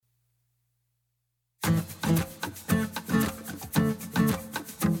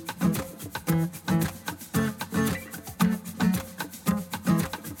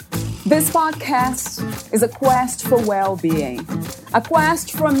This podcast is a quest for well-being, a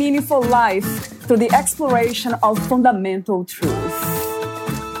quest for a meaningful life through the exploration of fundamental truth.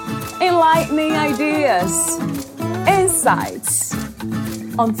 Enlightening ideas, insights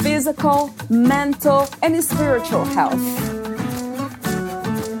on physical, mental, and spiritual health.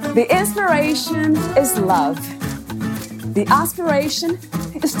 The inspiration is love. The aspiration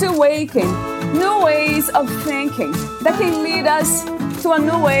is to awaken new ways of thinking that can lead us to a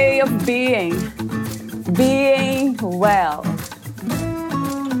new way of being well.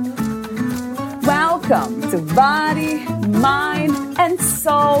 Welcome to Body, Mind, and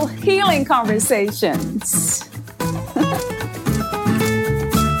Soul Healing Conversations.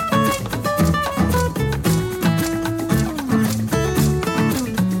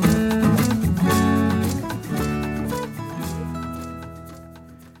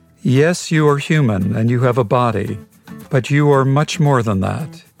 Yes, you are human and you have a body. But you are much more than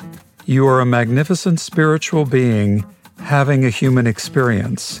that. You are a magnificent spiritual being having a human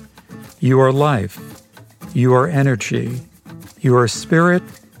experience. You are life. You are energy. You are spirit,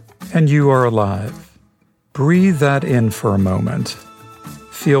 and you are alive. Breathe that in for a moment.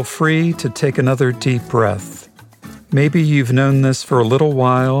 Feel free to take another deep breath. Maybe you've known this for a little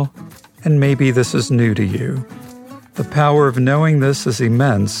while, and maybe this is new to you. The power of knowing this is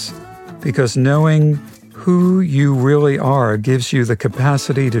immense, because knowing who you really are gives you the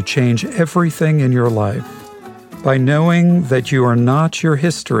capacity to change everything in your life. By knowing that you are not your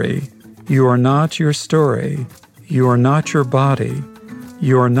history, you are not your story, you are not your body,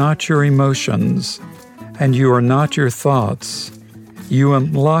 you are not your emotions, and you are not your thoughts, you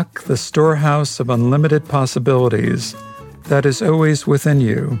unlock the storehouse of unlimited possibilities that is always within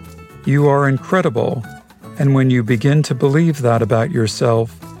you. You are incredible, and when you begin to believe that about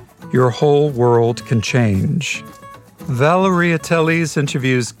yourself, your whole world can change. Valeria Teles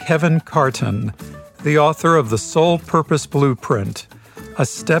interviews Kevin Carton, the author of The Soul Purpose Blueprint, a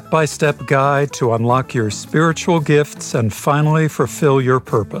step-by-step guide to unlock your spiritual gifts and finally fulfill your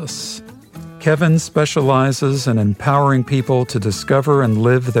purpose. Kevin specializes in empowering people to discover and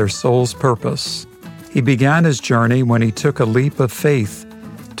live their soul's purpose. He began his journey when he took a leap of faith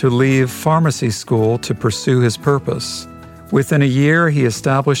to leave pharmacy school to pursue his purpose. Within a year, he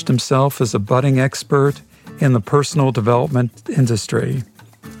established himself as a budding expert in the personal development industry.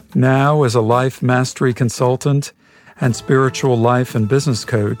 Now, as a life mastery consultant and spiritual life and business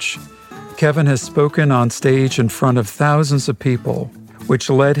coach, Kevin has spoken on stage in front of thousands of people, which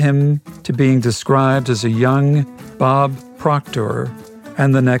led him to being described as a young Bob Proctor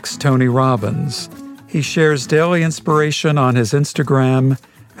and the next Tony Robbins. He shares daily inspiration on his Instagram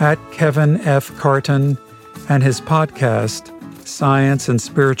 @KevinFCarton and his podcast, Science and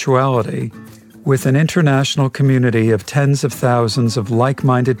Spirituality, with an international community of tens of thousands of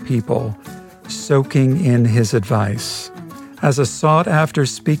like-minded people soaking in his advice. As a sought-after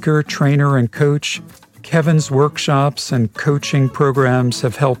speaker, trainer, and coach, Kevin's workshops and coaching programs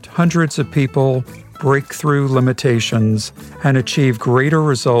have helped hundreds of people break through limitations and achieve greater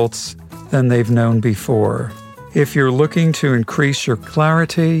results than they've known before. If you're looking to increase your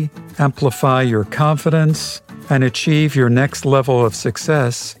clarity, amplify your confidence, and achieve your next level of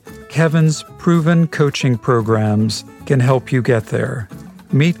success, Kevin's proven coaching programs can help you get there.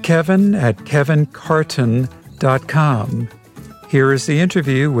 Meet Kevin at kevincarton.com. Here is the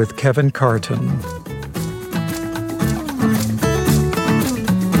interview with Kevin Carton.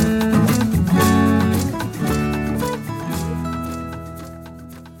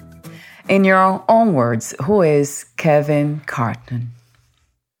 In your own words, who is Kevin Carton?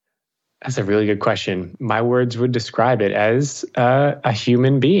 That's a really good question. My words would describe it as a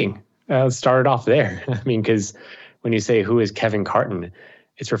human being. Let's start it off there. I mean, because when you say, who is Kevin Carton,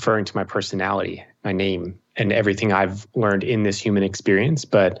 it's referring to my personality, my name, and everything I've learned in this human experience.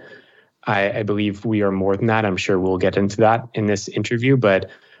 But I believe we are more than that. I'm sure we'll get into that in this interview. But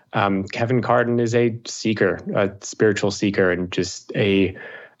Kevin Carton is a seeker, a spiritual seeker, and just a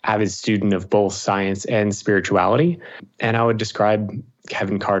avid student of both science and spirituality. And I would describe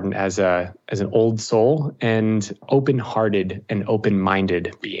Kevin Carton as an old soul and open-hearted and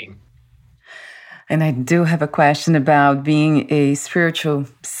open-minded being. And I do have a question about being a spiritual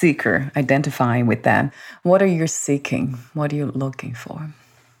seeker, identifying with that. What are you seeking? What are you looking for?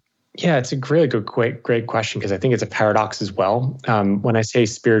 Yeah, it's a really good, great question, because I think it's a paradox as well. When I say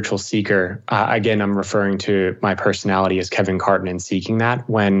spiritual seeker, again, I'm referring to my personality as Kevin Carton and seeking that,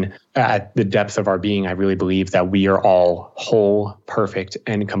 when at the depth of our being, I really believe that we are all whole, perfect,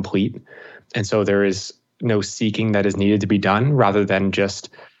 and complete. And so there is no seeking that is needed to be done, rather than just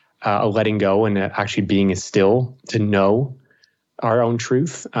a letting go and actually being still to know our own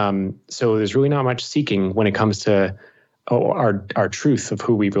truth. So there's really not much seeking when it comes to our truth of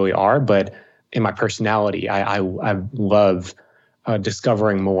who we really are. But in my personality, I love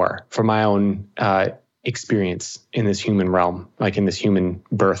discovering more from my own experience in this human realm, like in this human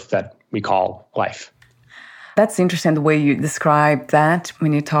birth that we call life. That's interesting the way you describe that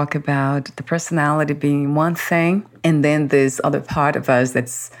when you talk about the personality being one thing and then this other part of us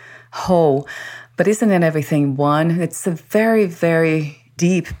that's whole. But isn't it everything one? It's a very, very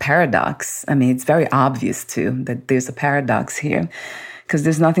deep paradox. I mean, it's very obvious too that there's a paradox here because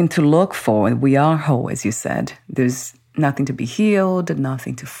there's nothing to look for. We are whole, as you said. There's nothing to be healed,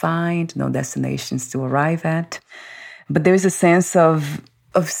 nothing to find, no destinations to arrive at. But there's a sense of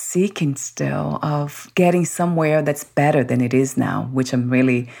seeking still, of getting somewhere that's better than it is now, which I'm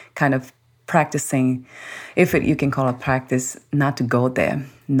really kind of practicing, you can call it practice, not to go there,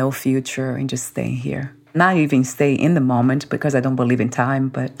 no future, and just staying here. Not even stay in the moment, because I don't believe in time,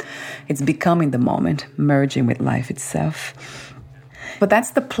 but it's becoming the moment, merging with life itself. But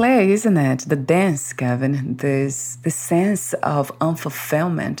that's the play, isn't it? The dance, Kevin, this sense of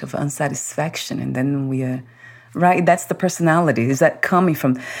unfulfillment, of unsatisfaction, and then we are... Right, that's the personality. Is that coming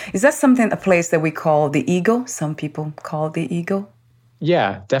from, is that something, a place that we call the ego? Some people call the ego?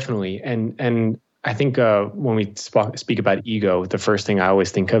 Yeah, definitely. And I think when we speak about ego, the first thing I always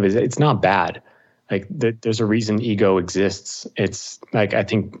think of is it's not bad. Like there's a reason ego exists. It's like, I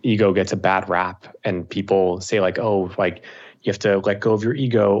think ego gets a bad rap, and people say like, oh, like you have to let go of your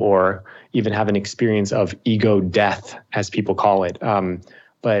ego, or even have an experience of ego death, as people call it.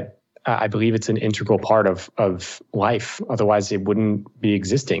 But I believe it's an integral part of life. Otherwise, it wouldn't be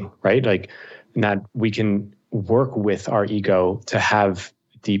existing, right? Like, and that we can work with our ego to have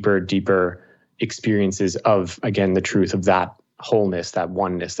deeper experiences of, again, the truth of that wholeness, that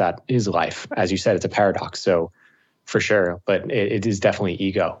oneness, that is life. As you said, it's a paradox. So for sure, but it is definitely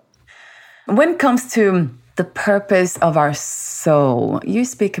ego. When it comes to the purpose of our soul, you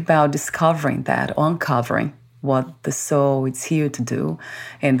speak about discovering that, uncovering what the soul is here to do,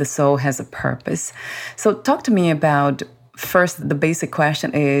 and the soul has a purpose. So talk to me about, first, the basic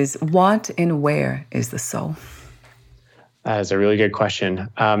question is, what and where is the soul? That is a really good question.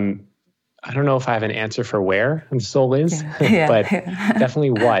 I don't know if I have an answer for where the soul is, but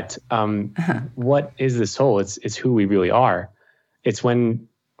definitely what. What is the soul? It's who we really are. It's when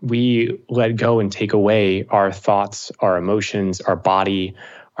we let go and take away our thoughts, our emotions, our body,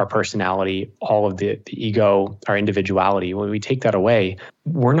 our personality, all of the ego, our individuality. When we take that away,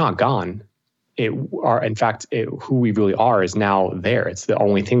 we're not gone. In fact, who we really are is now there. It's the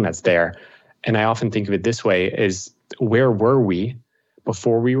only thing that's there. And I often think of it this way: is where were we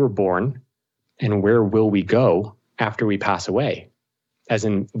before we were born, and where will we go after we pass away? As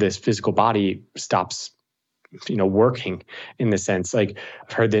in, this physical body stops, working in the sense. Like,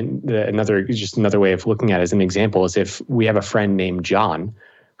 I've heard another way of looking at it as an example is if we have a friend named John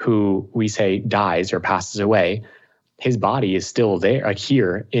who we say dies or passes away, his body is still there, like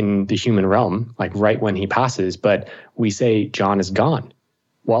here in the human realm, like right when he passes, but we say John is gone.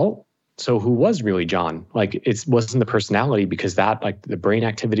 Well, so who was really John? Like, it wasn't the personality, because that, like, the brain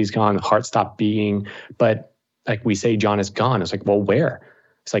activity is gone, the heart stopped beating, but like we say John is gone. It's like, well, where?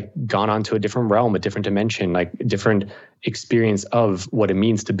 It's like gone on to a different realm, a different dimension, like a different experience of what it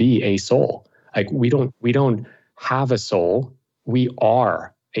means to be a soul. Like, we don't have a soul. We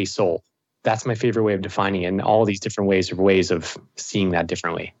are a soul. That's my favorite way of defining it. And all these different ways are ways of seeing that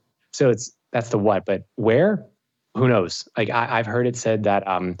differently. So that's the what, but where? Who knows? Like, I've heard it said that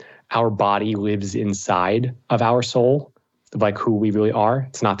our body lives inside of our soul, like who we really are.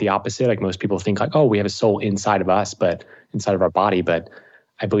 It's not the opposite. Like, most people think like, oh, we have a soul inside of us, but inside of our body. But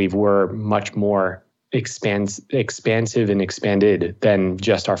I believe we're much more expansive and expanded than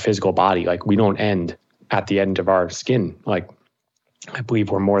just our physical body. Like, we don't end at the end of our skin. Like, I believe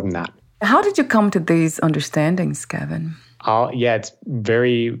we're more than that. How did you come to these understandings, Kevin? It's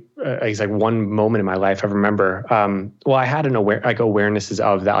very, it's like one moment in my life I remember. I had awarenesses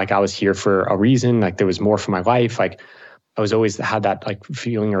of that. Like, I was here for a reason. Like, there was more for my life. Like, I was always had that like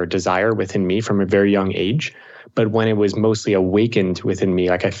feeling or desire within me from a very young age. But when it was mostly awakened within me,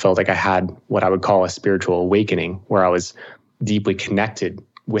 like, I felt like I had what I would call a spiritual awakening, where I was deeply connected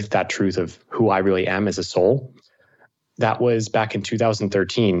with that truth of who I really am as a soul. That was back in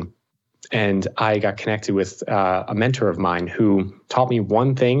 2013. And I got connected with a mentor of mine who taught me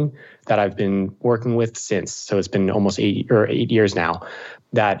one thing that I've been working with since. So it's been almost 8 years now,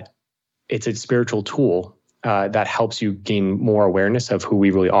 that it's a spiritual tool that helps you gain more awareness of who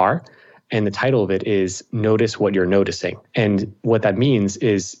we really are. And the title of it is Notice What You're Noticing. And what that means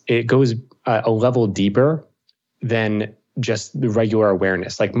is it goes a level deeper than just the regular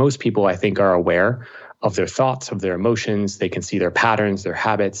awareness. Like most people, I think, are aware of their thoughts, of their emotions. They can see their patterns, their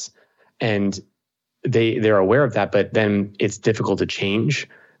habits, and they're aware of that. But then it's difficult to change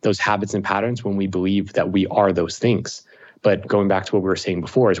those habits and patterns when we believe that we are those things. But going back to what we were saying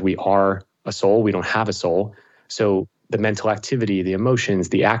before, is we are a soul. We don't have a soul. So the mental activity, the emotions,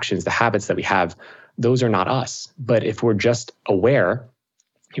 the actions, the habits that we have, those are not us. But if we're just aware,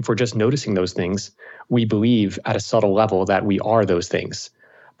 if we're just noticing those things, we believe at a subtle level that we are those things.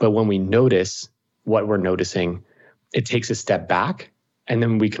 But when we notice what we're noticing, it takes a step back, and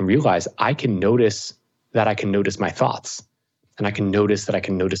then we can realize I can notice that I can notice my thoughts, and I can notice that I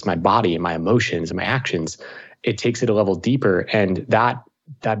can notice my body and my emotions and my actions. It takes it a level deeper, and that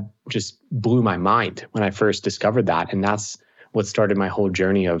just blew my mind when I first discovered that. And that's what started my whole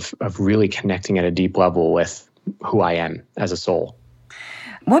journey of really connecting at a deep level with who I am as a soul.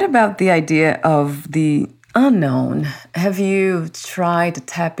 What about the idea of the unknown? Have you tried to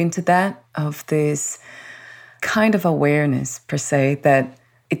tap into that, of this kind of awareness per se, that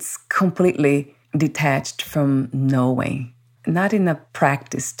it's completely detached from knowing, not in a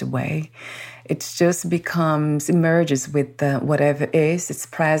practiced way? It just emerges with whatever is. It's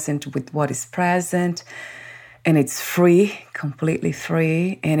present with what is present, and it's free, completely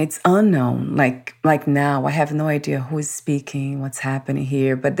free, and it's unknown. Like now, I have no idea who is speaking, what's happening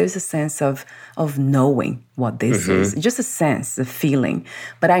here, but there's a sense of knowing what this is, just a sense, a feeling.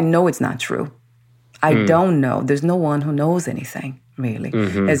 But I know it's not true. I don't know. There's no one who knows anything, really.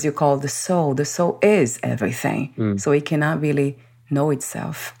 As you call the soul is everything. So it cannot really know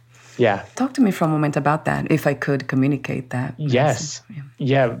itself. Yeah. Talk to me for a moment about that, if I could communicate that. Yes.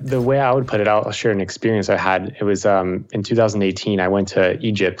 Yeah. The way I would put it, I'll share an experience I had. It was in 2018, I went to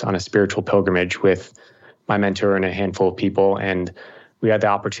Egypt on a spiritual pilgrimage with my mentor and a handful of people. And we had the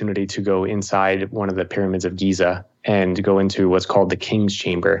opportunity to go inside one of the pyramids of Giza and go into what's called the King's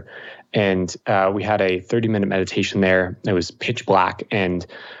Chamber. And we had a 30-minute meditation there. It was pitch black. And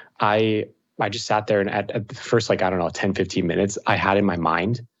I just sat there, and at the first, 10, 15 minutes, I had in my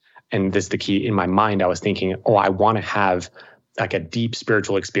mind, and this is the key, in my mind, I was thinking, I want to have like a deep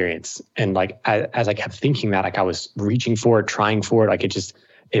spiritual experience. And as I kept thinking that, I was reaching for it, trying for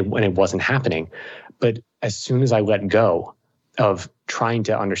it, when it wasn't happening. But as soon as I let go of trying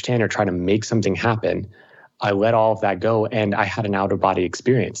to understand or try to make something happen, I let all of that go, and I had an outer body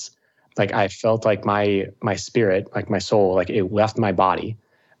experience. Like I felt like my spirit, like my soul, like it left my body,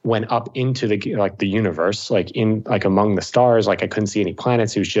 went up into the universe, among the stars. Like I couldn't see any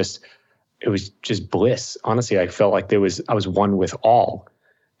planets. It was just bliss. Honestly, I felt like I was one with all,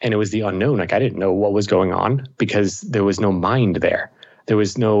 and it was the unknown. Like I didn't know what was going on because there was no mind there. There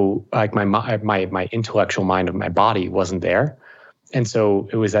was no, my intellectual mind of my body wasn't there. And so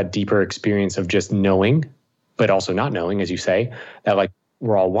it was that deeper experience of just knowing, but also not knowing, as you say, that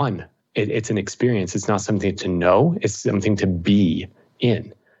we're all one. It's an experience. It's not something to know. It's something to be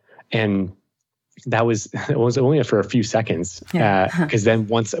in. And it was only for a few seconds. Because then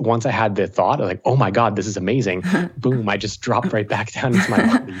once I had the thought, like, oh my God, this is amazing. Boom, I just dropped right back down into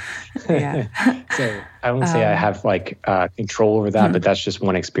my body. So I won't say I have control over that, but that's just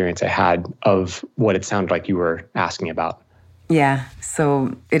one experience I had of what it sounded like you were asking about. Yeah,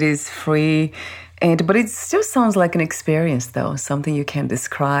 so it is free. But it still sounds like an experience, though, something you can't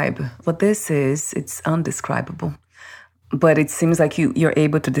describe. What this is, it's undescribable. But it seems like you're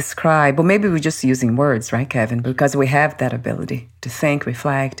able to describe, or maybe we're just using words, right, Kevin? Because we have that ability to think,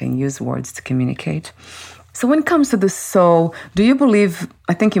 reflect, and use words to communicate. So when it comes to the soul, do you believe,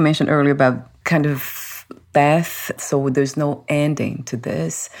 I think you mentioned earlier about kind of death, so there's no ending to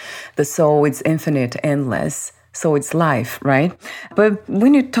this. The soul, it's infinite, endless. So it's life, right? But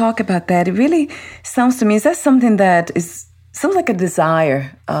when you talk about that, it really sounds to me, is that something that sounds like a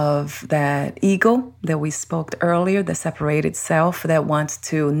desire of that ego that we spoke earlier, the separated self that wants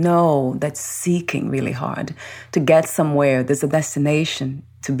to know, that's seeking really hard to get somewhere. There's a destination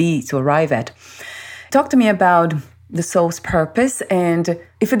to arrive at. Talk to me about the soul's purpose, and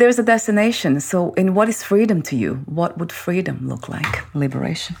if there's a destination, and what is freedom to you? What would freedom look like?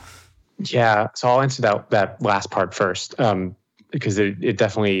 Liberation. Yeah, so I'll answer that last part first, because it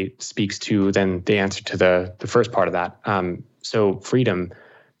definitely speaks to then the answer to the first part of that. So freedom,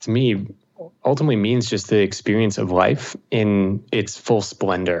 to me, ultimately means just the experience of life in its full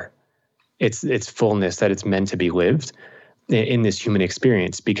splendor. its fullness, that it's meant to be lived in this human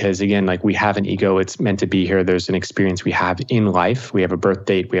experience. Because again, like we have an ego, it's meant to be here. There's an experience we have in life. We have a birth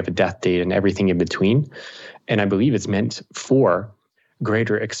date, we have a death date, and everything in between. And I believe it's meant for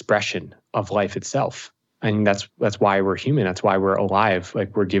greater expression of life itself. And that's why we're human. That's why we're alive.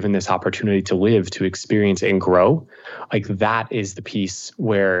 Like we're given this opportunity to live, to experience and grow. Like that is the piece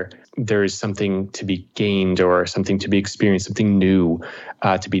where there's something to be gained or something to be experienced, something new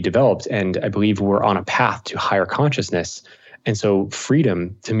to be developed. And I believe we're on a path to higher consciousness. And so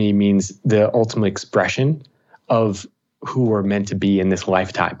freedom to me means the ultimate expression of who we're meant to be in this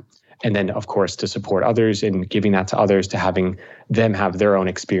lifetime. And then, of course, to support others and giving that to others, to having them have their own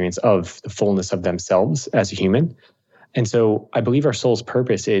experience of the fullness of themselves as a human. And so I believe our soul's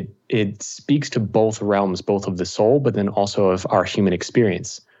purpose, it speaks to both realms, both of the soul, but then also of our human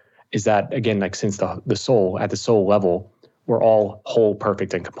experience. Is that, again, like since the soul, at the soul level, we're all whole,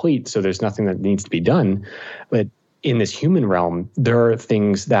 perfect, and complete. So there's nothing that needs to be done. But in this human realm, there are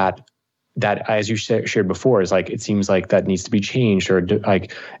things that as you shared before, is like, it seems like that needs to be changed or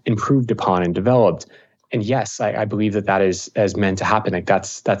like improved upon and developed. And yes, I believe that is as meant to happen. Like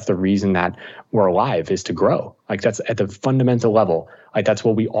that's the reason that we're alive, is to grow. Like that's at the fundamental level. Like that's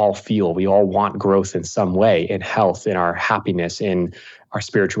what we all feel. We all want growth in some way, in health, in our happiness, in our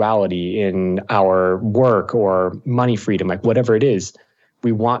spirituality, in our work or money freedom, like whatever it is.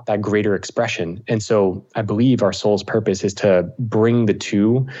 We want that greater expression. And so I believe our soul's purpose is to bring the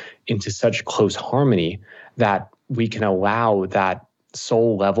two into such close harmony that we can allow that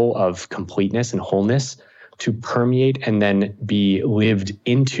soul level of completeness and wholeness to permeate and then be lived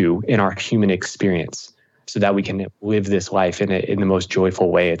into in our human experience, so that we can live this life in the most joyful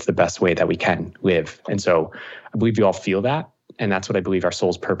way. It's the best way that we can live. And so I believe you all feel that. And that's what I believe our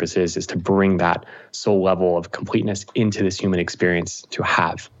soul's purpose is to bring that soul level of completeness into this human experience to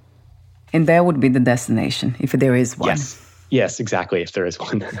have. And that would be the destination, if there is one. Yes, exactly, if there is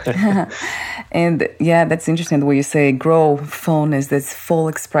one. And yeah, that's interesting the way you say grow, fullness, that's full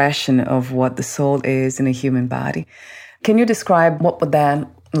expression of what the soul is in a human body. Can you describe what would that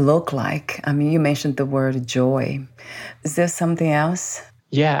look like? I mean, you mentioned the word joy. Is there something else?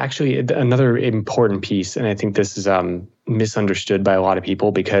 Yeah, actually, another important piece, and I think this is misunderstood by a lot of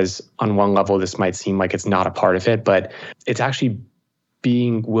people, because on one level, this might seem like it's not a part of it, but it's actually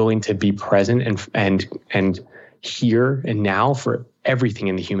being willing to be present and here and now for everything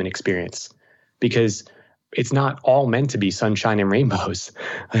in the human experience, because it's not all meant to be sunshine and rainbows.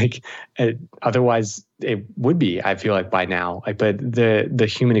 Like otherwise it would be, I feel like by now, but the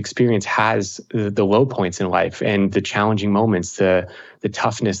human experience has the low points in life and the challenging moments, the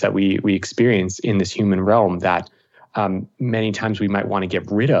toughness that we experience in this human realm that many times we might want to get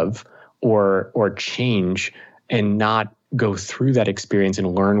rid of or change and not go through that experience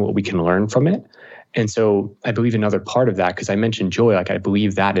and learn what we can learn from it. And so I believe another part of that, because I mentioned joy, like I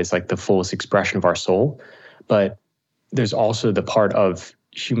believe that is like the fullest expression of our soul. But there's also the part of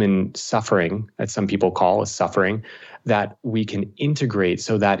human suffering that some people call as suffering that we can integrate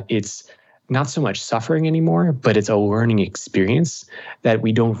so that it's not so much suffering anymore, but it's a learning experience that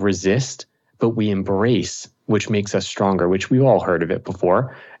we don't resist, but we embrace, which makes us stronger, which we've all heard of it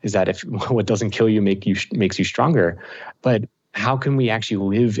before, is that if what doesn't kill you makes you stronger. But how can we actually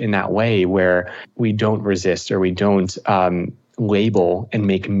live in that way where we don't resist or we don't label and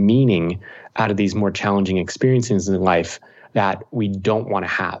make meaning out of these more challenging experiences in life that we don't want to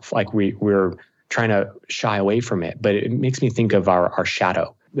have? Like we're trying to shy away from it. But it makes me think of our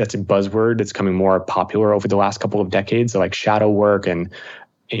shadow. That's a buzzword that's becoming more popular over the last couple of decades, like shadow work and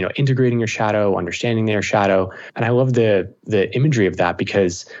integrating your shadow, understanding their shadow. And I love the imagery of that,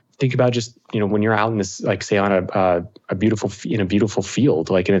 because think about just, when you're out in this, like say on a beautiful field,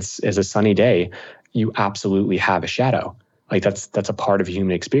 like, and it's a sunny day, you absolutely have a shadow. Like that's a part of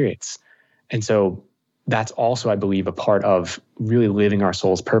human experience. And so that's also, I believe, a part of really living our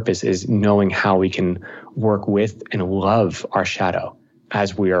soul's purpose, is knowing how we can work with and love our shadow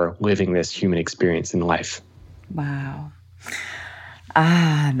as we are living this human experience in life. Wow.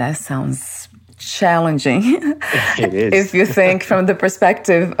 That sounds challenging. It is. If you think from the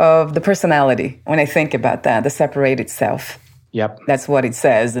perspective of the personality, when I think about that, the separated self. Yep. That's what it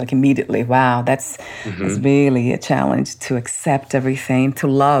says, like immediately. Wow, that's really a challenge to accept everything, to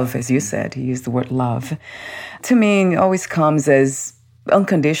love, as you said. You used the word love. To me, it always comes as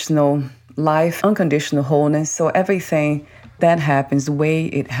unconditional life, unconditional wholeness. So everything that happens, the way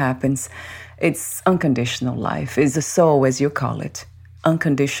it happens, it's unconditional life. It's the soul, as you call it,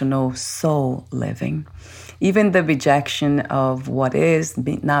 unconditional soul living. Even the rejection of what is,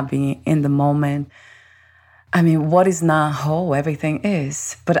 not being in the moment, I mean, what is not whole? Everything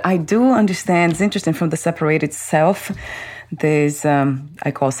is. But I do understand, it's interesting, from the separated self, there's,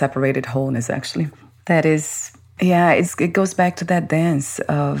 I call separated wholeness, actually. That is, yeah, it goes back to that dance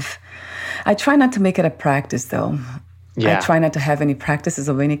of, I try not to make it a practice, though. Yeah. I try not to have any practices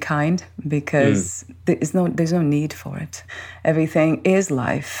of any kind because there's no need for it. Everything is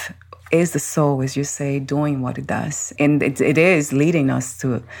life, is the soul, as you say, doing what it does. And it is leading us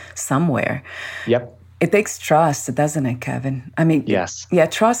to somewhere. Yep. It takes trust, doesn't it, Kevin? I mean, yes. Yeah,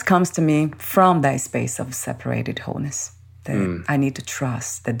 trust comes to me from that space of separated wholeness. That I need to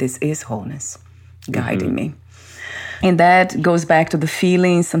trust that this is wholeness guiding me. And that goes back to the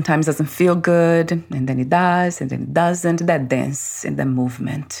feeling. Sometimes it doesn't feel good, and then it does, and then it doesn't. That dance and that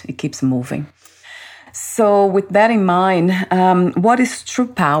movement, it keeps moving. So with that in mind, what is true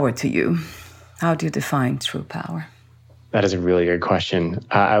power to you? How do you define true power? That is a really good question.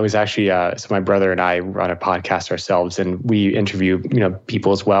 I was actually, so my brother and I run a podcast ourselves, and we interview,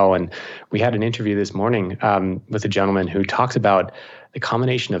 people as well. And we had an interview this morning with a gentleman who talks about the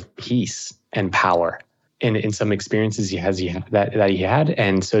combination of peace and power in some experiences he had.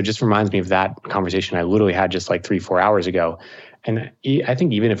 And so it just reminds me of that conversation I literally had just like 3-4 hours ago. And I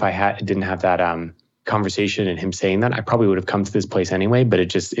think even if I didn't have that conversation and him saying that, I probably would have come to this place anyway, but it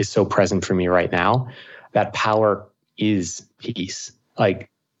just is so present for me right now. That power is peace. Like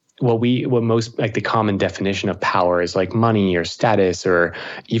what most, like the common definition of power is like money or status or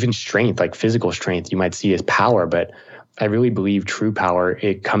even strength, like physical strength you might see as power. But I really believe true power,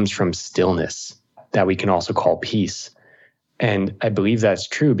 it comes from stillness that we can also call peace. And I believe that's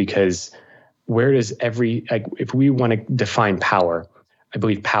true because where does if we want to define power, I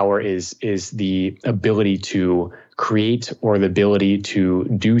believe power is the ability to create or the ability to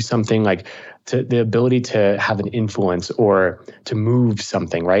do something, like the ability to have an influence or to move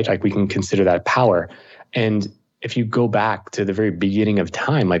something, right? Like we can consider that power. And if you go back to the very beginning of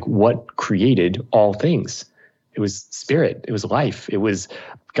time, like what created all things? It was spirit, it was life, it was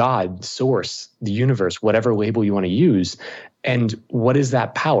God, source, the universe, whatever label you want to use. And what is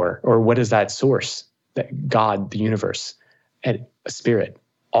that power, or what is that source? That God, the universe, and spirit.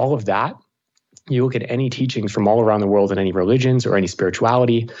 All of that, you look at any teachings from all around the world in any religions or any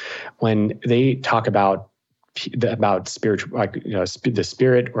spirituality, when they talk about spiritual, the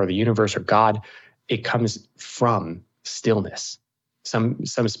spirit or the universe or God, it comes from stillness. Some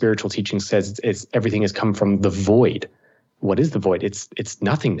spiritual teaching says everything has come from the void. What is the void? It's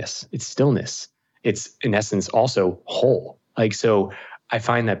nothingness. It's stillness. It's in essence also whole. Like, so I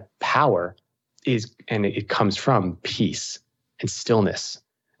find that power it comes from peace and stillness.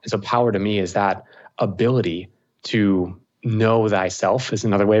 And so power to me is that ability to know thyself, is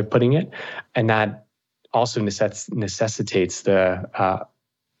another way of putting it. And that also necessitates the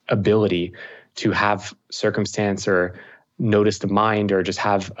ability to have circumstance or notice the mind or just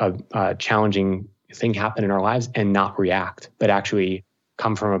have a challenging thing happen in our lives and not react, but actually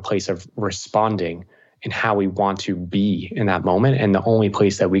come from a place of responding in how we want to be in that moment. And the only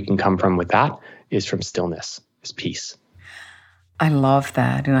place that we can come from with that is from stillness, is peace. I love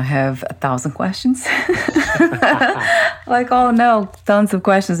that. And I have 1,000 questions. Like, oh no, tons of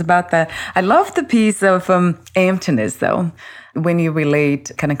questions about that. I love the piece of emptiness, though, when you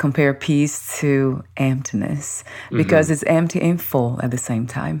relate, kind of compare peace to emptiness, because it's empty and full at the same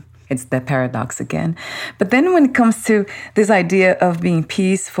time. It's that paradox again. But then when it comes to this idea of being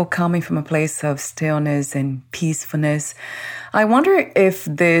peaceful, coming from a place of stillness and peacefulness, I wonder if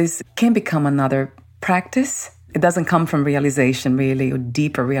this can become another practice. It doesn't come from realization, really, or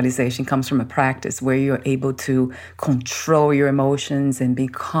deeper realization. It comes from a practice where you're able to control your emotions and be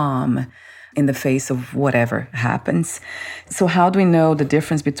calm in the face of whatever happens. So how do we know the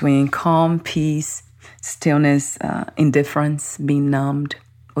difference between calm, peace, stillness, indifference, being numbed,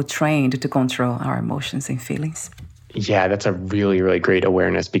 or trained to control our emotions and feelings? Yeah, that's a really, really great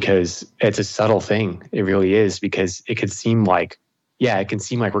awareness, because it's a subtle thing. It really is, because it could seem like, it can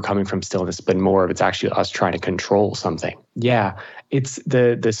seem like we're coming from stillness, but more of it's actually us trying to control something. Yeah, it's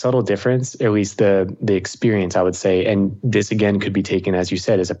the subtle difference, at least the experience, I would say. And this, again, could be taken, as you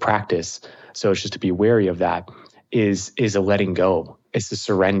said, as a practice. So it's just to be wary of that, is a letting go. It's a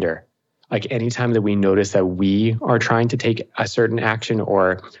surrender. Like anytime that we notice that we are trying to take a certain action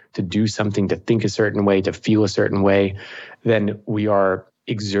or to do something, to think a certain way, to feel a certain way, then we are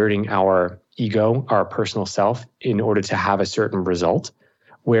exerting our ego, our personal self, in order to have a certain result.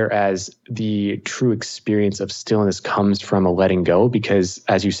 Whereas the true experience of stillness comes from a letting go, because,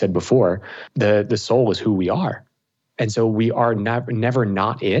 as you said before, the soul is who we are. And so we are never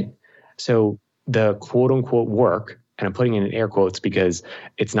not it. So the quote unquote work, And I'm putting it in air quotes because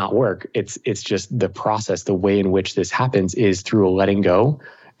it's not work. It's just the process. The way in which this happens is through a letting go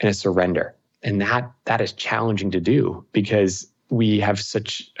and a surrender. And that is challenging to do because we have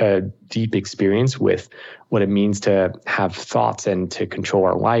such a deep experience with what it means to have thoughts and to control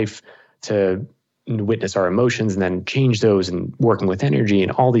our life, to witness our emotions and then change those, and working with energy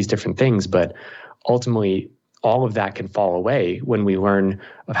and all these different things. But ultimately, all of that can fall away when we learn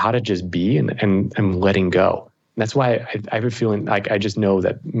of how to just be and letting go. And that's why I have a feeling like I just know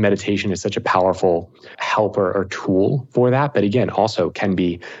that meditation is such a powerful helper or tool for that. But again, also can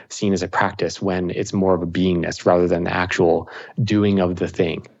be seen as a practice when it's more of a beingness rather than the actual doing of the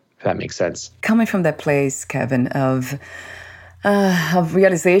thing, if that makes sense. Coming from that place, Kevin, of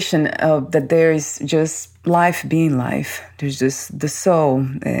realization that there is just life being life. There's just the soul.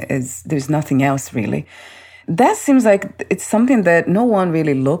 There's nothing else really. That seems like it's something that no one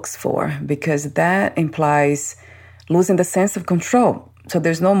really looks for, because that implies losing the sense of control. So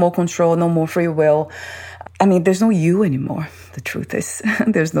there's no more control, no more free will. I mean, there's no you anymore. The truth is,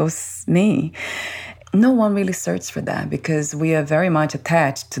 there's no me. No one really searches for that because we are very much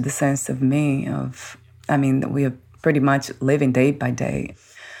attached to the sense of me. We are pretty much living day by day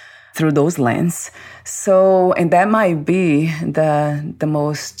through those lenses. So, and that might be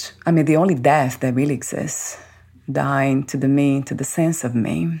the only death that really exists. Dying to the me, to the sense of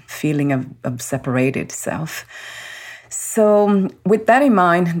me, feeling of separated self. So with that in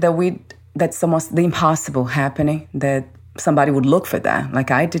mind, that's almost the impossible happening, that somebody would look for that. Like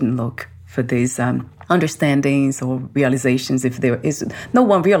I didn't look for these understandings or realizations. If there is, no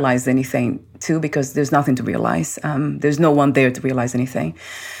one realized anything too, because there's nothing to realize. There's no one there to realize anything.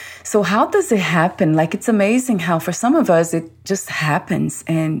 So how does it happen? Like, it's amazing how for some of us it just happens,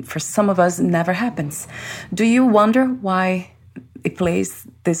 and for some of us it never happens. Do you wonder why it plays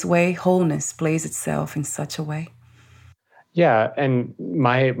this way? Wholeness plays itself in such a way? Yeah, and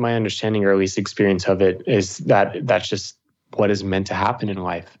my understanding, or at least experience of it, is that that's just what is meant to happen in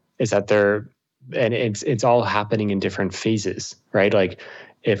life. Is that it's all happening in different phases, right? Like,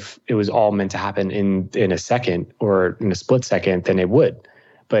 if it was all meant to happen in a second or in a split second, then it would.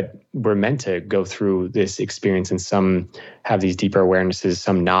 But we're meant to go through this experience, and some have these deeper awarenesses,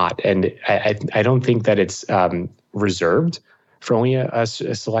 some not. And I don't think that it's reserved for only a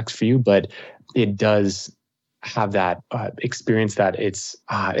select few, but it does have that experience that it's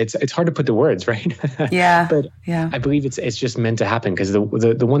hard to put the words, right? Yeah. But yeah. I believe it's just meant to happen, because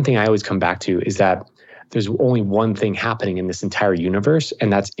the one thing I always come back to is that there's only one thing happening in this entire universe,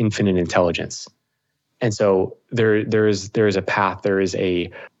 and that's infinite intelligence. And so there is a path, there is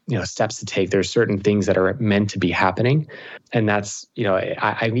steps to take. There's certain things that are meant to be happening. And that's,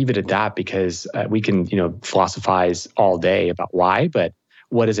 I leave it at that, because we can, philosophize all day about why, but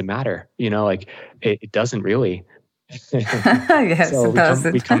what does it matter? It doesn't really. Yes,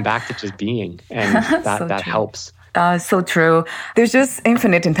 so we come back to just being, and that so that helps. So true. There's just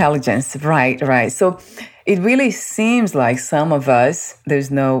infinite intelligence. Right. So it really seems like some of us,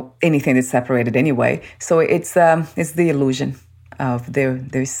 there's no anything that's separated anyway. So it's the illusion of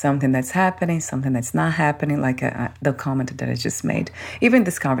there's something that's happening, something that's not happening, like the comment that I just made. Even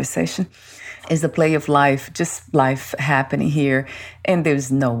this conversation is the play of life, just life happening here. And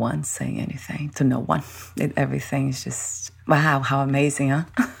there's no one saying anything to no one. Everything is just, wow, how amazing, huh?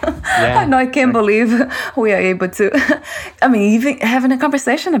 Yeah. I know, I can't believe we are able to, even having a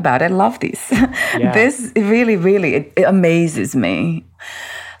conversation about it. I love this. Yeah. This really, really, it amazes me.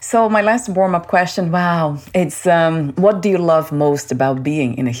 So my last warm-up question, wow, it's what do you love most about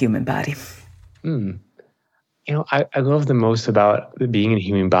being in a human body? I love the most about being in a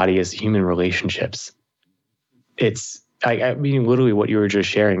human body is human relationships. It's, literally what you were just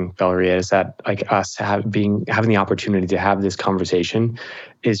sharing, Valeria, is that like us having the opportunity to have this conversation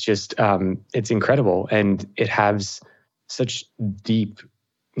is just, it's incredible. And it has such deep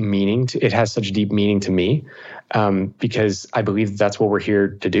meaning. It has such deep meaning to me, because I believe that's what we're here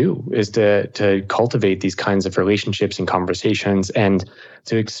to do, is to cultivate these kinds of relationships and conversations, and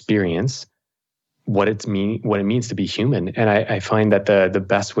to experience what it means to be human. And I find that the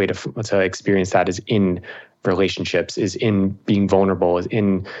best way to experience that is in relationships, is in being vulnerable, is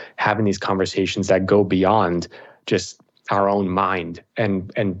in having these conversations that go beyond just our own mind,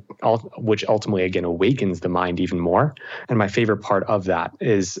 and which ultimately again awakens the mind even more. And my favorite part of that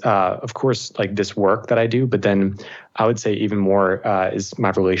is, of course, like this work that I do, but then I would say even more is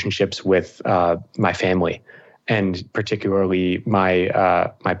my relationships with my family, and particularly my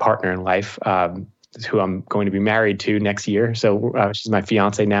partner in life, who I'm going to be married to next year. So she's my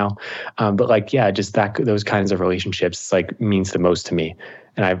fiance now. But just those kinds of relationships means the most to me.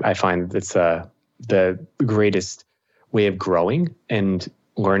 And I find that's the greatest way of growing and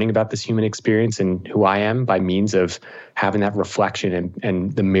learning about this human experience and who I am by means of having that reflection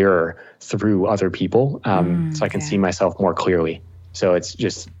and the mirror through other people, so I can see myself more clearly. So it's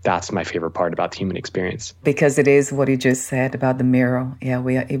just, that's my favorite part about the human experience. Because it is what you just said about the mirror. Yeah,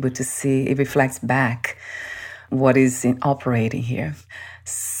 we are able to see, it reflects back what is operating here.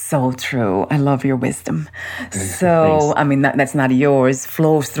 So true. I love your wisdom. So, Thanks. I mean, that's not yours,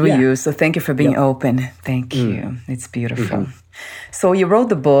 flows through you. So thank you for being open. Thank you. It's beautiful. So you wrote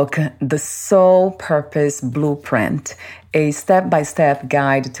the book, The Soul Purpose Blueprint, a step-by-step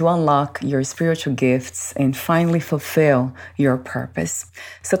guide to unlock your spiritual gifts and finally fulfill your purpose.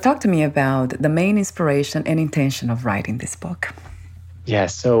 So talk to me about the main inspiration and intention of writing this book. Yeah,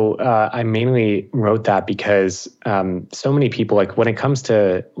 so I mainly wrote that because so many people, like when it comes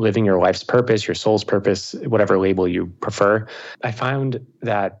to living your life's purpose, your soul's purpose, whatever label you prefer, I found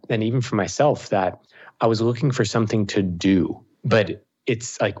that, and even for myself, that I was looking for something to do. But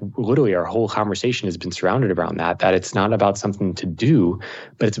it's like literally our whole conversation has been surrounded around that it's not about something to do,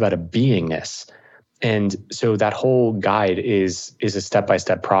 but it's about a beingness. And so that whole guide is a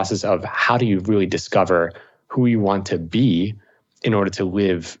step-by-step process of how do you really discover who you want to be in order to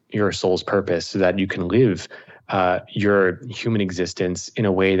live your soul's purpose so that you can live your human existence in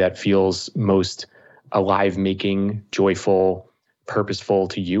a way that feels most alive, making, joyful, purposeful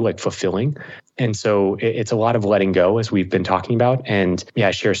to you, like fulfilling. And so it's a lot of letting go, as we've been talking about. And yeah,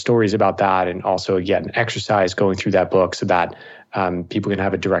 I share stories about that. And also, again, an exercise going through that book so that people can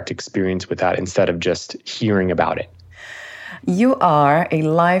have a direct experience with that instead of just hearing about it. You are a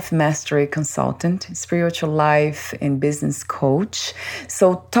life mastery consultant, spiritual life and business coach.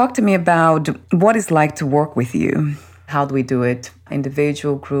 So talk to me about what it's like to work with you. How do we do it?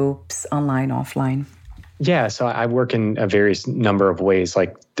 Individual, groups, online, offline? Yeah, so I work in a various number of ways,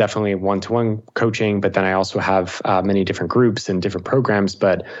 like definitely one-to-one coaching, but then I also have many different groups and different programs.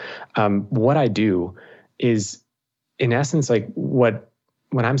 But what I do is, in essence, like when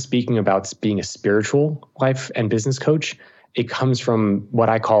I'm speaking about being a spiritual life and business coach, it comes from what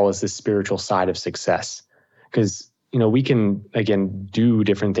I call as the spiritual side of success. Because, we can, again, do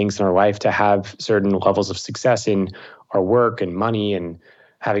different things in our life to have certain levels of success in our work and money and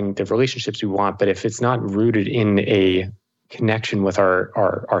having the relationships we want. But if it's not rooted in a connection with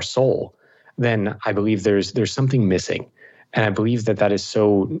our soul, then I believe there's something missing. And I believe that is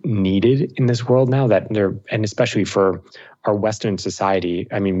so needed in this world now and especially for our Western society.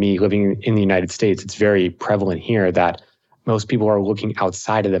 I mean, me living in the United States, it's very prevalent here that most people are looking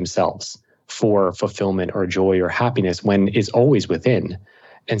outside of themselves for fulfillment or joy or happiness when it's always within.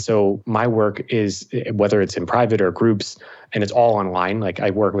 And so my work is, whether it's in private or groups, and it's all online, like I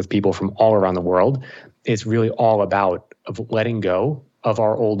work with people from all around the world, it's really all about letting go of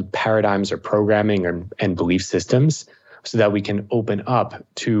our old paradigms or programming and belief systems so that we can open up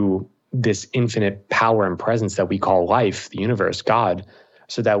to this infinite power and presence that we call life, the universe, God,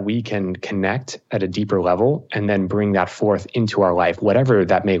 so that we can connect at a deeper level and then bring that forth into our life, whatever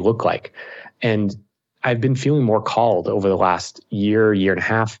that may look like. And I've been feeling more called over the last year and a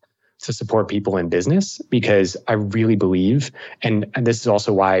half to support people in business because I really believe, and this is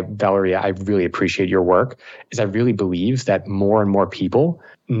also why, Valeria, I really appreciate your work, is I really believe that more and more people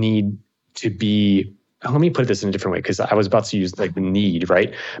need to be, let me put this in a different way because I was about to use like the need,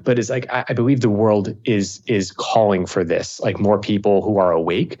 right? But it's like, I believe the world is calling for this, like more people who are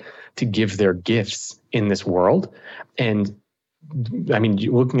awake to give their gifts in this world. And I mean,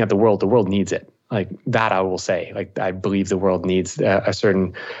 looking at the world needs it. Like that, I will say, like, I believe the world needs a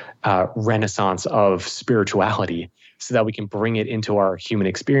certain renaissance of spirituality so that we can bring it into our human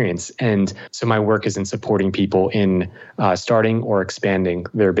experience. And so my work is in supporting people in starting or expanding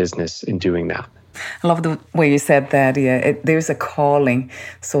their business in doing that. I love the way you said that. Yeah, there's a calling.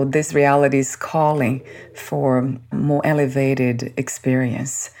 So this reality is calling for more elevated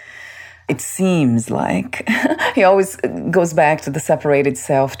experience. It seems like he always goes back to the separated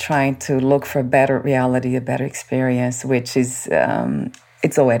self, trying to look for a better reality, a better experience, which is,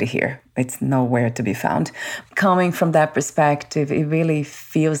 it's already here. It's nowhere to be found. Coming from that perspective, it really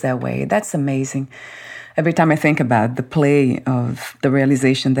feels that way. That's amazing. Every time I think about the play of the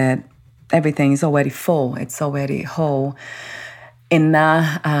realization that everything is already full, it's already whole, and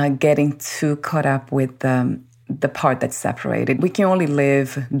not getting too caught up with the part that's separated. We can only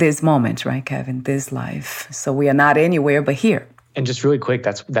live this moment, right, Kevin? This life. So we are not anywhere but here. And just really quick,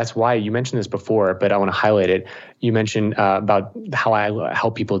 that's why you mentioned this before, but I want to highlight it. You mentioned about how I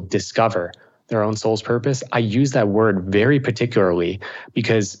help people discover their own soul's purpose. I use that word very particularly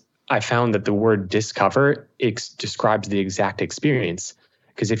because I found that the word discover describes the exact experience.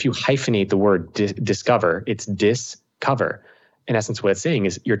 Because if you hyphenate the word discover, it's dis cover. In essence, what it's saying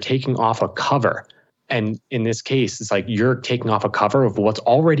is you're taking off a cover. And in this case, it's like you're taking off a cover of what's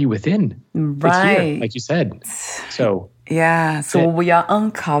already within. Right. It's here, like you said. So yeah, so we are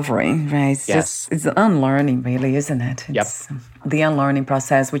uncovering, right? It's unlearning, really, isn't it? It's the unlearning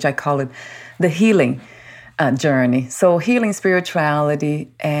process, which I call it the healing journey. So healing,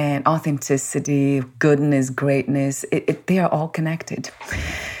 spirituality, and authenticity, goodness, greatness, they are all connected.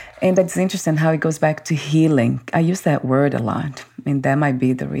 And that's interesting how it goes back to healing. I use that word a lot, and that might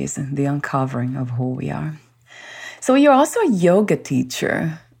be the reason, the uncovering of who we are. So you're also a yoga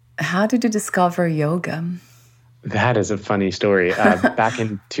teacher. How did you discover yoga? That is a funny story. Back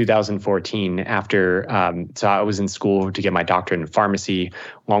in 2014, so I was in school to get my doctorate in pharmacy.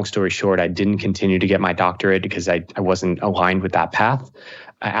 Long story short, I didn't continue to get my doctorate because I wasn't aligned with that path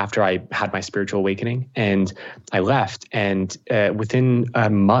after I had my spiritual awakening. And I left. And within a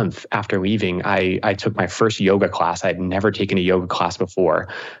month after leaving, I took my first yoga class. I had never taken a yoga class before,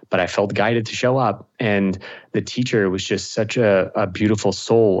 but I felt guided to show up. And the teacher was just such a beautiful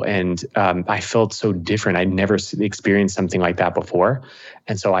soul. And I felt so different. I'd never experienced something like that before.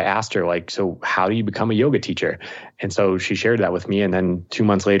 And so I asked her, like, so how do you become a yoga teacher? And so she shared that with me. And then 2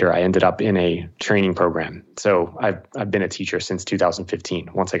 months later, I ended up in a training program. So I've been a teacher since 2015,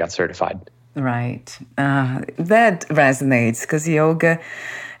 once I got certified. Right. That resonates because yoga,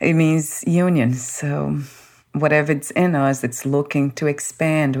 it means union. So whatever it's in us, it's looking to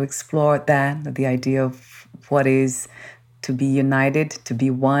expand, to explore that, the idea of what is to be united, to be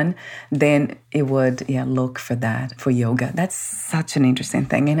one, then it would look for that, for yoga. That's such an interesting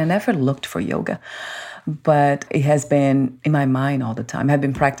thing. And I never looked for yoga, but it has been in my mind all the time. I've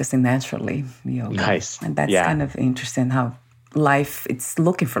been practicing naturally yoga. Nice. And that's kind of interesting how life, it's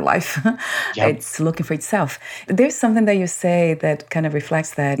looking for life. It's looking for itself. There's something that you say that kind of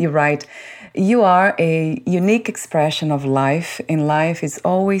reflects that. You're right. You are a unique expression of life, and life is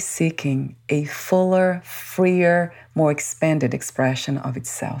always seeking a fuller, freer, more expanded expression of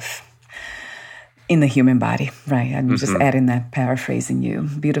itself in the human body, right? I'm just adding that, paraphrasing you,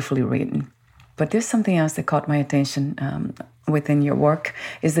 beautifully written. But there's something else that caught my attention within your work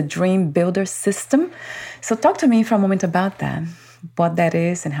is the Dream Builder system. So talk to me for a moment about that, what that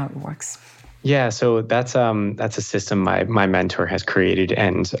is and how it works. Yeah, so that's a system my mentor has created,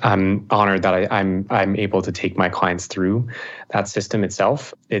 and I'm honored that I'm able to take my clients through that system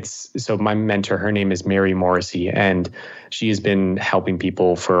itself. So my mentor, her name is Mary Morrissey, and she has been helping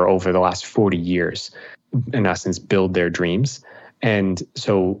people for over the last 40 years, in essence, build their dreams. And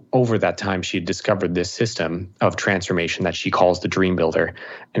so over that time, she had discovered this system of transformation that she calls the Dream Builder.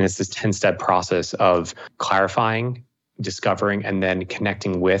 And it's this 10-step process of clarifying, discovering, and then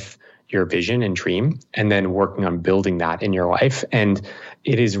connecting with your vision and dream, and then working on building that in your life. And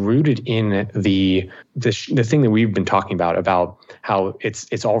it is rooted in the thing that we've been talking about how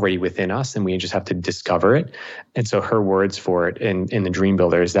it's already within us and we just have to discover it. And so her words for it in the Dream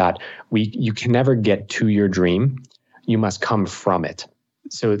Builder is that you can never get to your dream. You must come from it.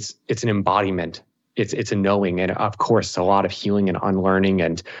 So it's an embodiment. It's a knowing, and of course, a lot of healing and unlearning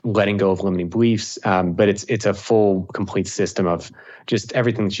and letting go of limiting beliefs. But it's a full, complete system of just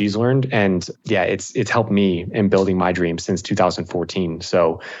everything that she's learned. And yeah, it's helped me in building my dreams since 2014.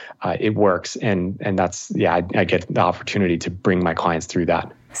 So it works, and that's I get the opportunity to bring my clients through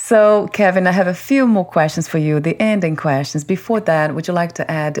that. So, Kevin, I have a few more questions for you, the ending questions. Before that, would you like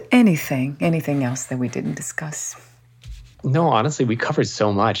to add anything else that we didn't discuss? No, honestly, we covered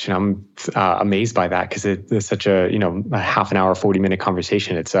so much, and I'm amazed by that because it's such a half an hour, 40-minute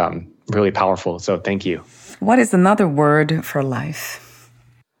conversation. It's really powerful. So thank you. What is another word for life?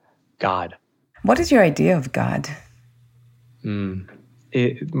 God. What is your idea of God?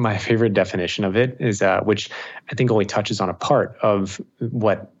 My favorite definition of it is, which I think only touches on a part of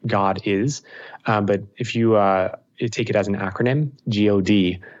what God is. But if you take it as an acronym,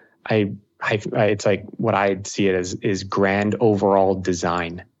 GOD, it's like what I see it as is grand overall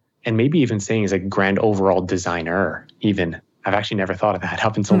design, and maybe even saying is a grand overall designer. Even I've actually never thought of that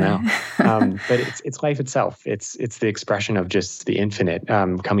up until now. But it's life itself. It's the expression of just the infinite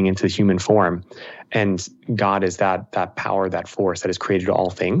coming into the human form, and God is that power, that force that has created all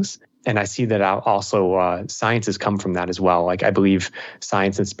things. And I see that also science has come from that as well. Like I believe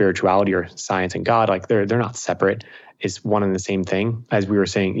science and spirituality, or science and God, like they're not separate. It's one and the same thing. As you were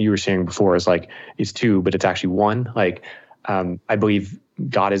saying before, is like it's two, but it's actually one. Like I believe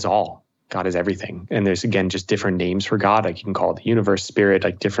God is all. God is everything. And there's, again, just different names for God. Like you can call it the universe, spirit,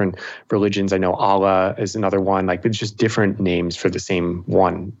 like different religions. I know Allah is another one. Like it's just different names for the same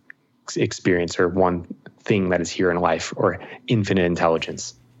one experience or one thing that is here in life, or infinite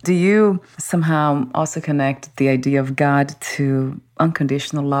intelligence. Do you somehow also connect the idea of God to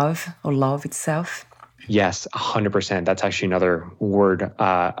unconditional love or love itself? Yes, 100%. That's actually another word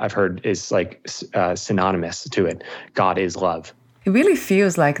I've heard is like synonymous to it. God is love. It really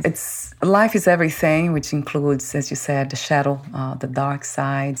feels like life is everything, which includes, as you said, the shadow, the dark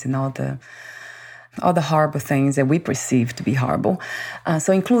sides, and all the horrible things that we perceive to be horrible.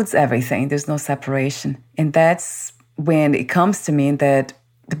 So it includes everything. There's no separation. And that's when it comes to me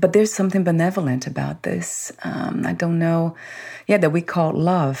but there's something benevolent about this. I don't know, that we call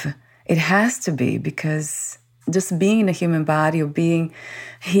love. It has to be, because just being in a human body or being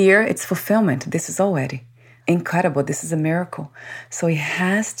here, it's fulfillment. This is already incredible. This is a miracle. So it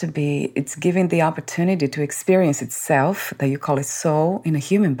has to be, it's giving the opportunity to experience itself, that you call it soul, in a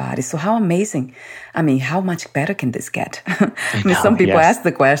human body. So how amazing. I mean, how much better can this get? Some people ask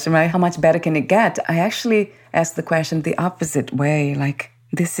the question, right? How much better can it get? I actually ask the question the opposite way, like,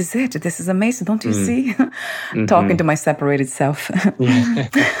 this is it. This is amazing. Don't you see? Talking to my separated self.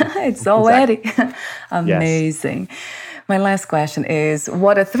 It's already amazing. Yes. My last question is,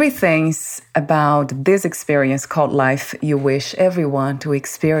 what are 3 things about this experience called life you wish everyone to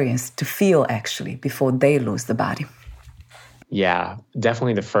experience, to feel actually, before they lose the body? Yeah,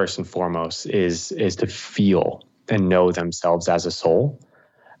 definitely the first and foremost is to feel and know themselves as a soul.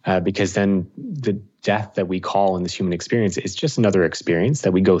 Because then the death that we call in this human experience is just another experience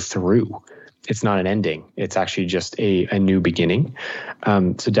that we go through. It's not an ending. It's actually just a new beginning.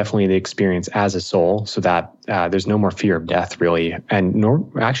 So definitely the experience as a soul, so that there's no more fear of death, really, and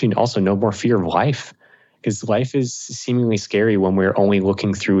also no more fear of life, because life is seemingly scary when we're only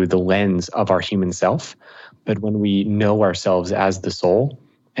looking through the lens of our human self. But when we know ourselves as the soul,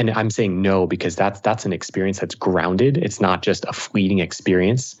 and I'm saying no because that's an experience that's grounded. It's not just a fleeting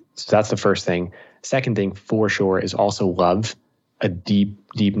experience. So that's the first thing. Second thing, for sure, is also love, a deep,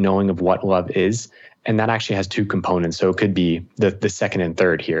 deep knowing of what love is. And that actually has 2 components. So it could be the second and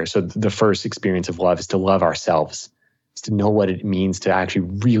third here. So the first experience of love is to love ourselves. It's to know what it means to actually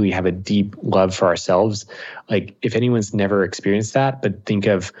really have a deep love for ourselves. Like, if anyone's never experienced that, but think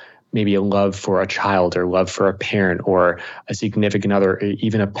of maybe a love for a child or love for a parent or a significant other, or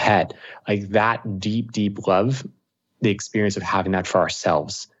even a pet, like that deep, deep love, the experience of having that for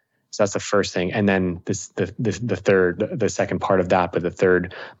ourselves. So that's the first thing. And then the second part of that, but the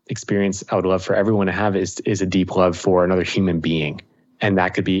third experience I would love for everyone to have is a deep love for another human being. And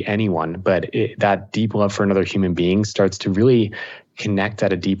that could be anyone, but that deep love for another human being starts to really connect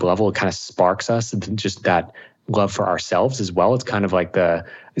at a deep level. It kind of sparks us, just that love for ourselves as well. It's kind of like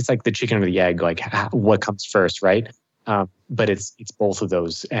it's like the chicken or the egg, like what comes first, right? But it's both of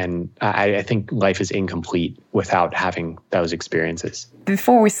those. And I think life is incomplete without having those experiences.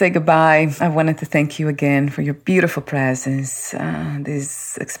 Before we say goodbye, I wanted to thank you again for your beautiful presence,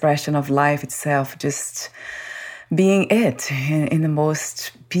 this expression of life itself, just being it in the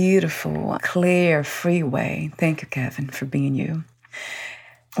most beautiful, clear, free way. Thank you, Kevin, for being you.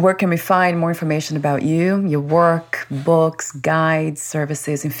 Where can we find more information about you, your work, books, guides,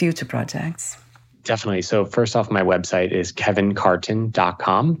 services, and future projects? Definitely. So first off, my website is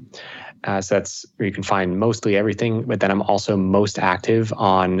kevincarton.com. So that's where you can find mostly everything. But then I'm also most active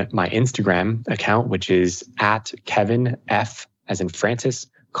on my Instagram account, which is at Kevin F, as in Francis,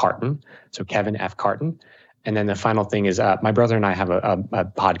 Carton. So Kevin F. Carton. And then the final thing is my brother and I have a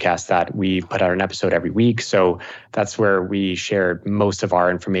podcast that we put out an episode every week. So that's where we share most of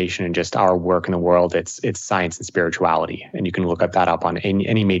our information and just our work in the world. It's science and spirituality. And you can look up that up on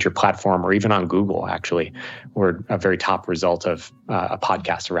any major platform or even on Google, actually. We're a very top result of a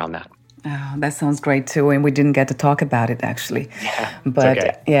podcast around that. Oh, that sounds great too. And we didn't get to talk about it actually. Yeah, but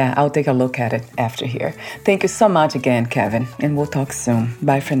okay. Yeah, I'll take a look at it after here. Thank you so much again, Kevin. And we'll talk soon.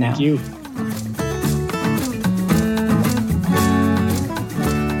 Bye for now. Thank you.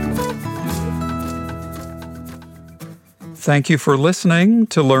 Thank you for listening.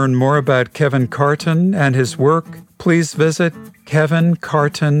 To learn more about Kevin Carton and his work, please visit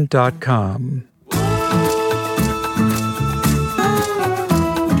kevincarton.com.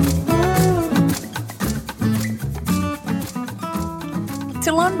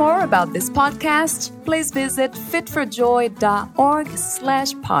 To learn more about this podcast, please visit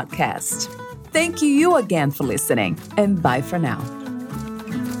fitforjoy.org/podcast. Thank you again for listening, and bye for now.